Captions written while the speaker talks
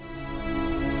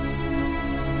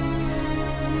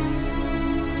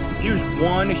here's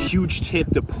one huge tip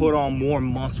to put on more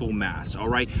muscle mass, all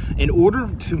right? In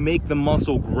order to make the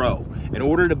muscle grow, in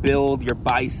order to build your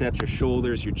biceps, your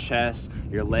shoulders, your chest,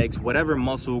 your legs, whatever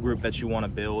muscle group that you want to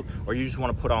build, or you just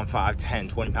want to put on 5, 10,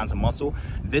 20 pounds of muscle,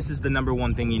 this is the number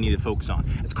one thing you need to focus on.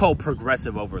 It's called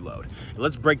progressive overload.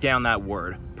 Let's break down that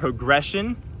word.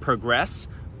 Progress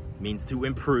means to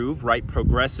improve, right?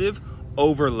 Progressive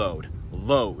overload,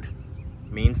 load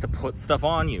means to put stuff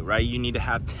on you, right? You need to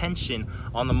have tension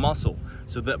on the muscle.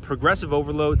 So the progressive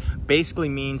overload basically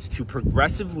means to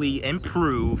progressively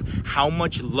improve how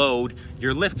much load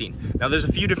you're lifting. Now there's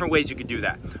a few different ways you could do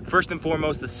that. First and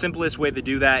foremost, the simplest way to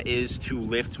do that is to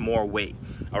lift more weight.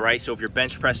 All right, so if you're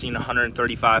bench pressing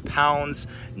 135 pounds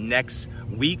next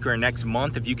week or next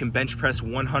month, if you can bench press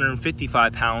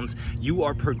 155 pounds, you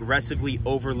are progressively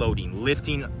overloading,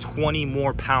 lifting 20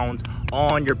 more pounds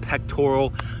on your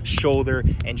pectoral, shoulder,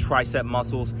 and tricep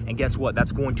muscles. And guess what?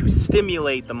 That's going to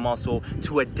stimulate the muscle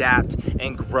to adapt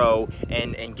and grow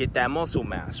and get that muscle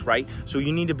mass, right? So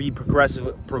you need to be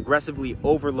progressively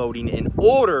overloading in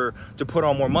order to put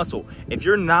on more muscle. If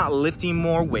you're not lifting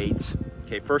more weight,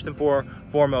 okay, first and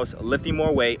foremost, lifting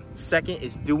more weight. Second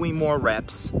is doing more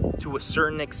reps to a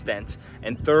certain extent.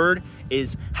 And third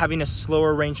is having a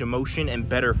slower range of motion and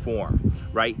better form,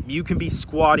 right? You can be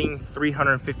squatting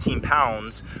 315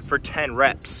 pounds for 10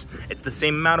 reps. It's the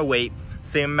same amount of weight,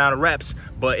 same amount of reps,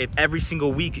 but if every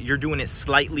single week you're doing it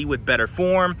slightly with better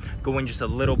form, going just a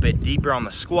little bit deeper on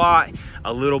the squat,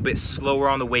 a little bit slower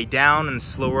on the way down and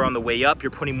slower on the way up, you're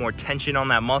putting more tension on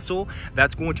that muscle,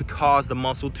 that's going to cause the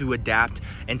muscle to adapt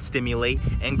and stimulate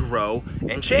and grow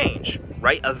and change,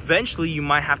 right? Eventually you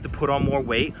might have to put on more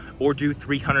weight or do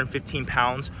 315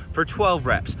 pounds for 12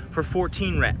 reps, for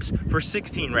 14 reps, for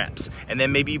 16 reps, and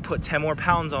then maybe you put 10 more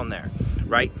pounds on there,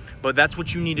 right? But that's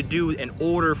what you need to do in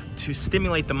order to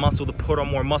stimulate the muscle to put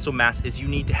on more muscle mass, is you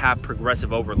need to have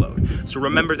progressive overload. So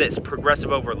remember this,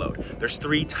 progressive overload. There's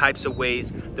 3 types of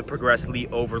ways to progressively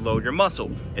overload your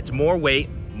muscle. It's more weight,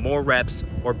 more reps,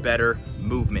 or better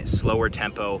movement, slower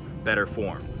tempo, better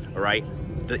form, all right?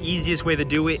 The easiest way to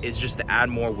do it is just to add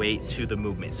more weight to the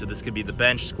movement. So this could be the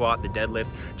bench, squat, the deadlift,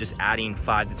 just adding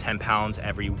 5 to 10 pounds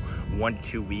every 1 to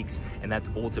 2 weeks, and that's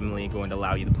ultimately going to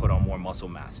allow you to put on more muscle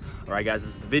mass. All right, guys,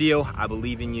 this is the video. I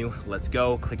believe in you. Let's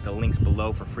go. Click the links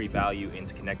below for free value and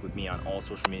to connect with me on all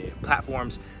social media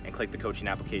platforms, and click the coaching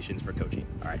applications for coaching.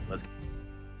 All right, let's go.